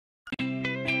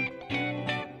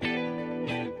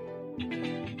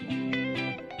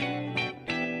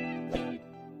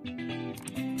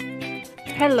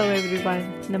Hello everyone,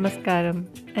 Namaskaram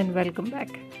and welcome back.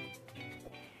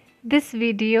 This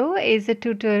video is a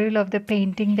tutorial of the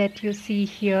painting that you see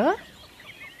here.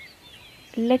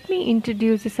 Let me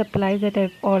introduce the supplies that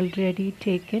I've already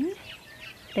taken.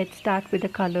 Let's start with the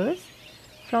colors.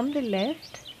 From the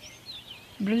left,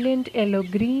 brilliant yellow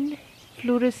green,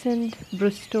 fluorescent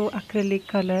Brusto acrylic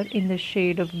color in the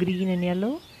shade of green and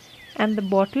yellow, and the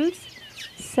bottles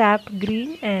sap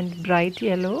green and bright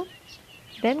yellow.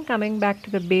 Then coming back to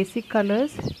the basic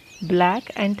colors,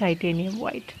 black and titanium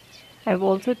white. I've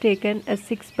also taken a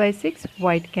 6x6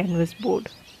 white canvas board.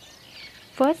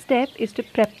 First step is to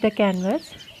prep the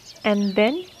canvas and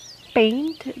then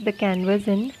paint the canvas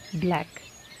in black.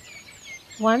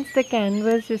 Once the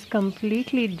canvas is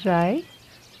completely dry,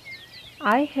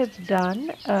 I have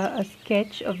done a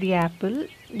sketch of the apple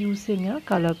using a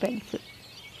color pencil.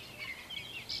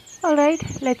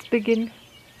 Alright, let's begin.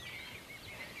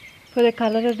 For the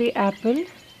color of the apple,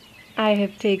 I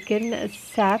have taken a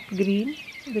sap green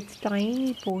with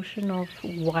tiny portion of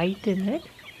white in it.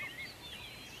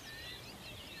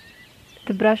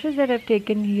 The brushes that I've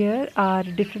taken here are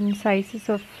different sizes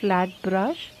of flat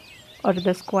brush or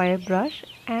the square brush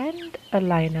and a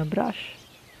liner brush.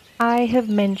 I have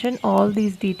mentioned all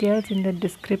these details in the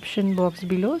description box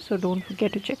below, so don't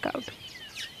forget to check out.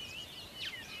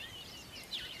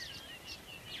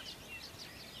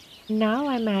 Now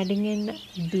I'm adding in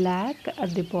black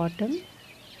at the bottom.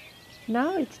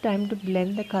 Now it's time to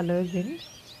blend the colors in.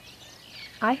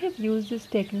 I have used this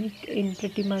technique in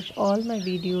pretty much all my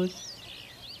videos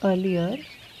earlier.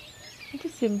 It's a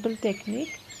simple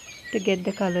technique to get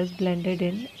the colors blended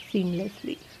in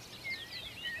seamlessly.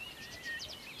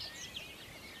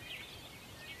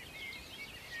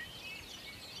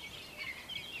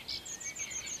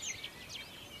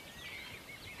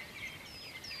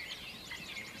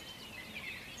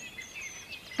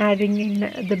 Adding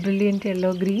in the brilliant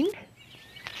yellow green.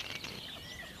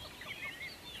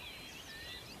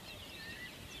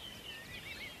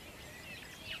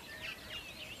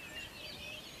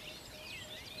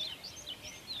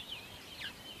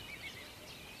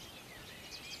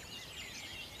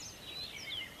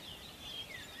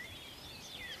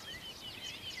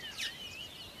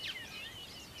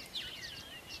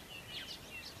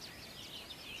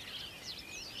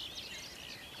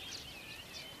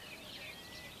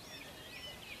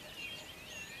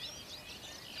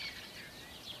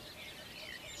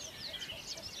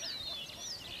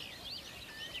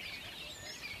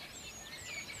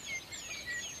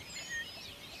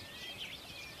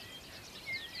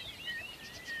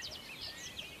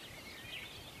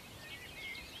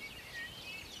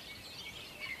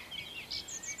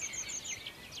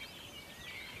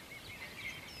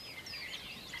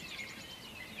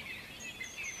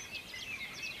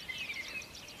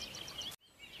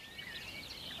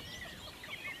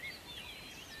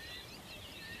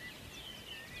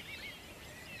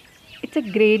 It's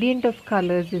a gradient of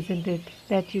colors, isn't it,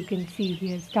 that you can see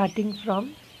here. Starting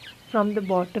from the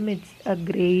bottom, it's a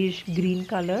grayish green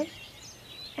color,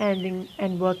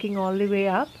 and working all the way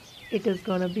up, it is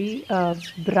going to be a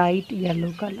bright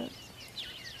yellow color.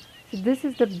 So this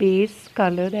is the base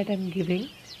color that I'm giving,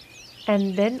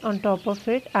 and then on top of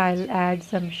it, I'll add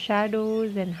some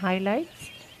shadows and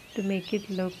highlights to make it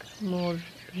look more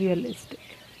realistic.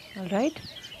 All right.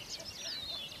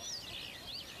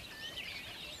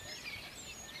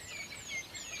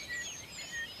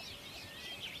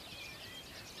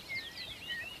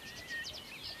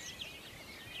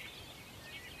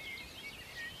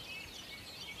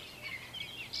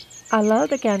 Allow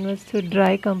the canvas to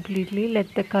dry completely,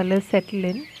 let the color settle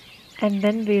in, and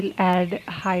then we'll add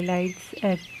highlights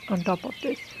on top of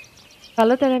this.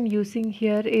 Color that I'm using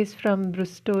here is from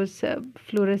Brusto's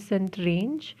Fluorescent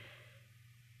range.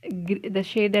 The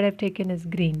shade that I've taken is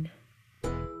green.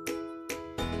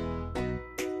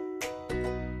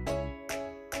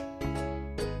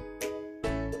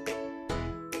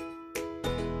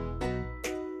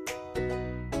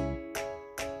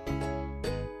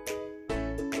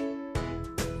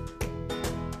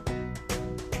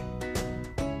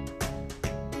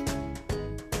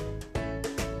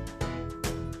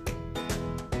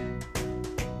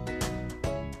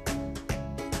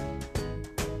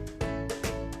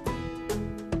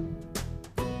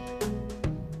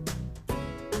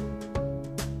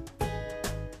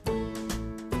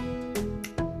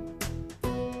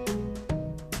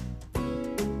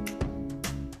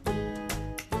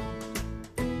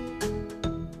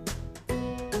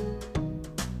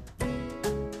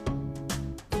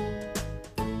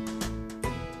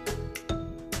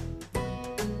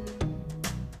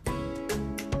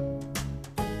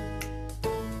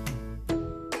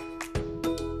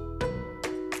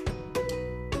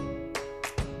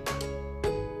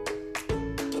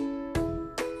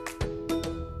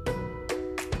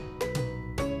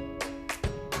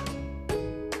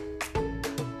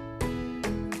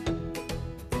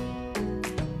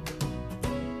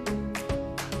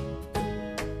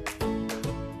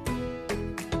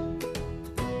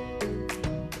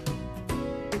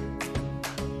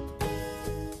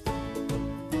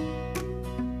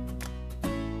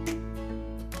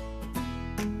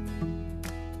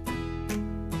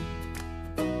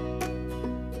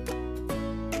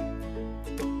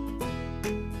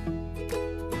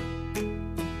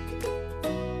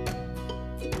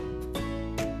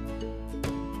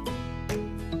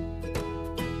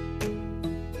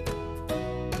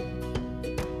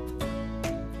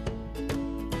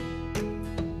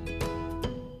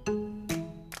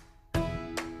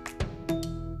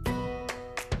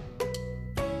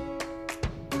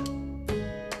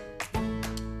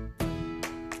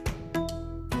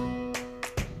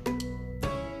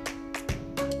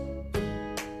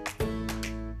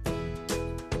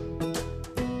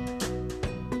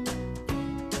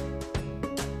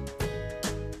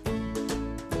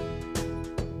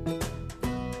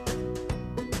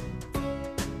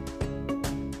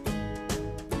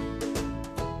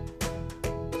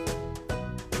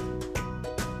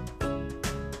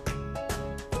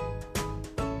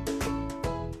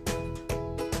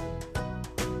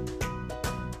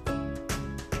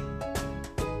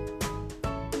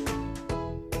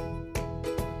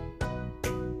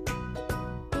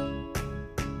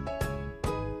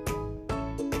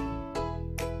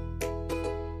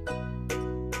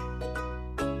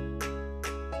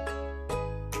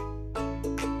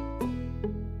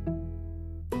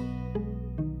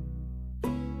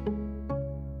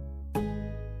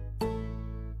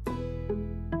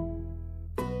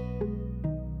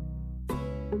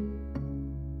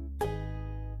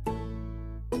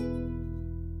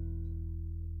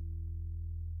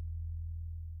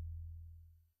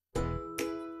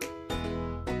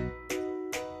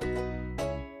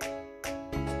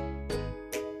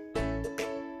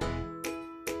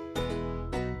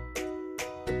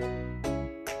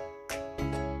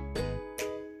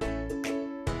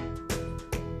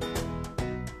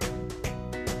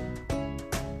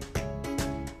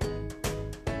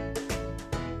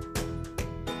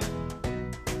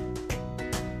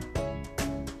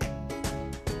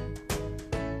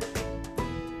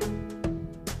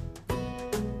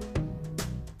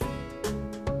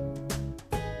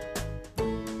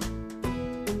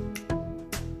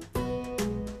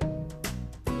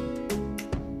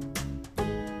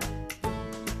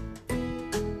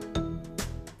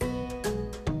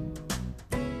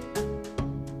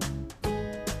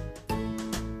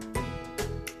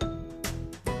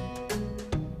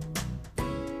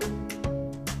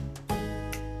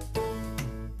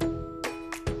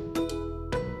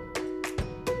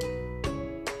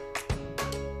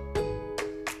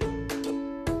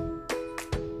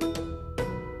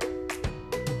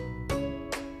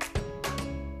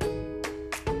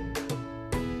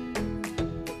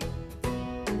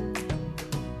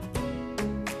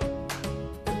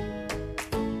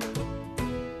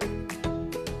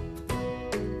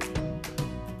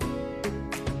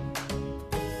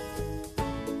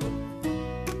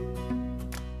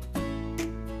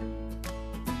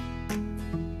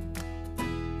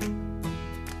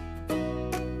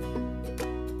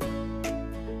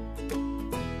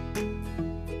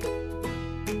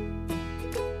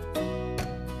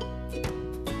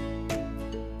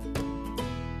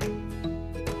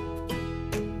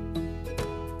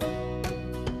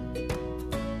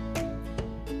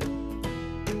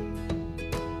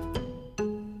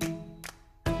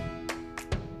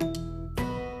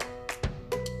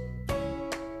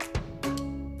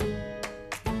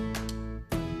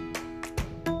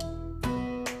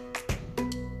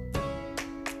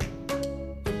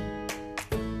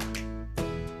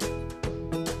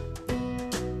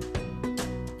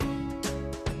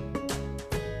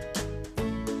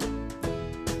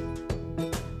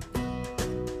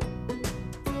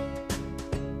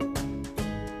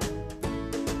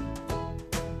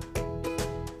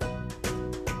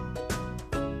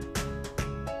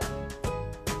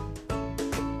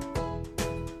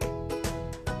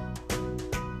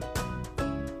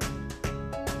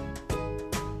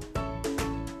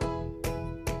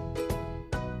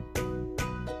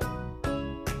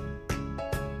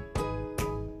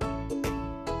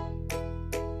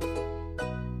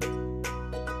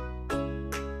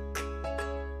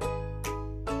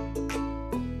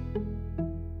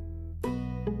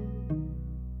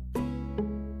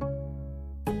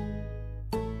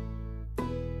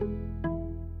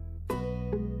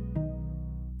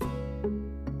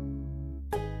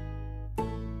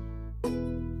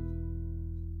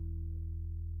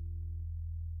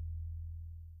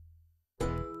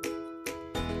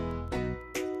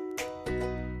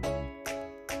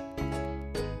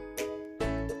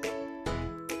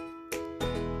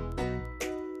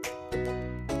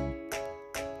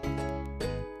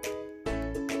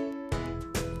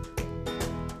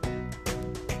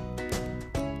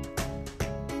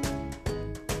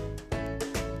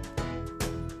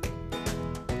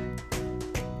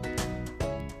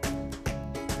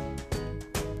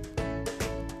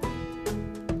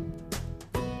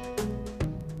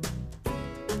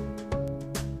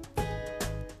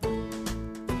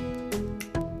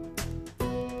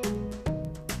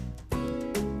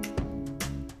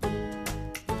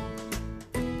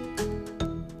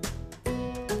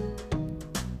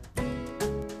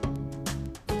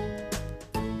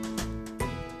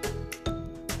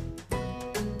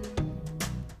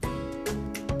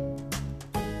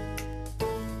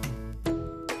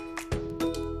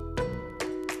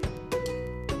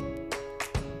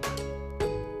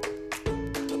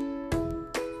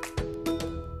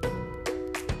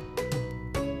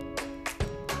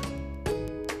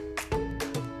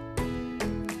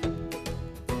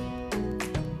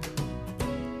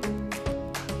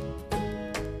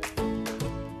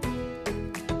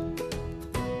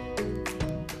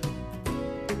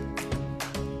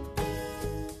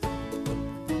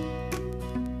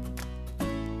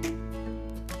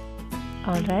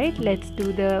 Alright, let's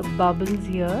do the bubbles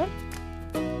here.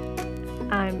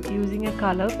 I'm using a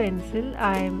color pencil.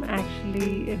 I'm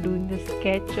actually doing the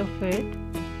sketch of it,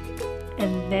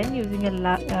 and then using a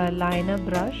liner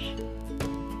brush,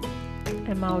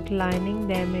 I'm outlining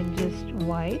them in just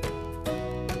white.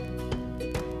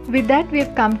 With that, we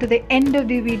have come to the end of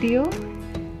the video.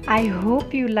 I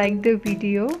hope you liked the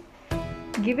video.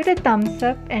 Give it a thumbs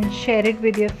up and share it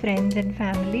with your friends and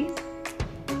family.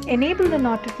 Enable the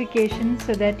notifications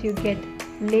so that you get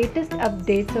latest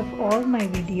updates of all my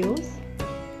videos.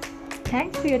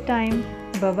 Thanks for your time.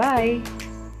 Bye-bye.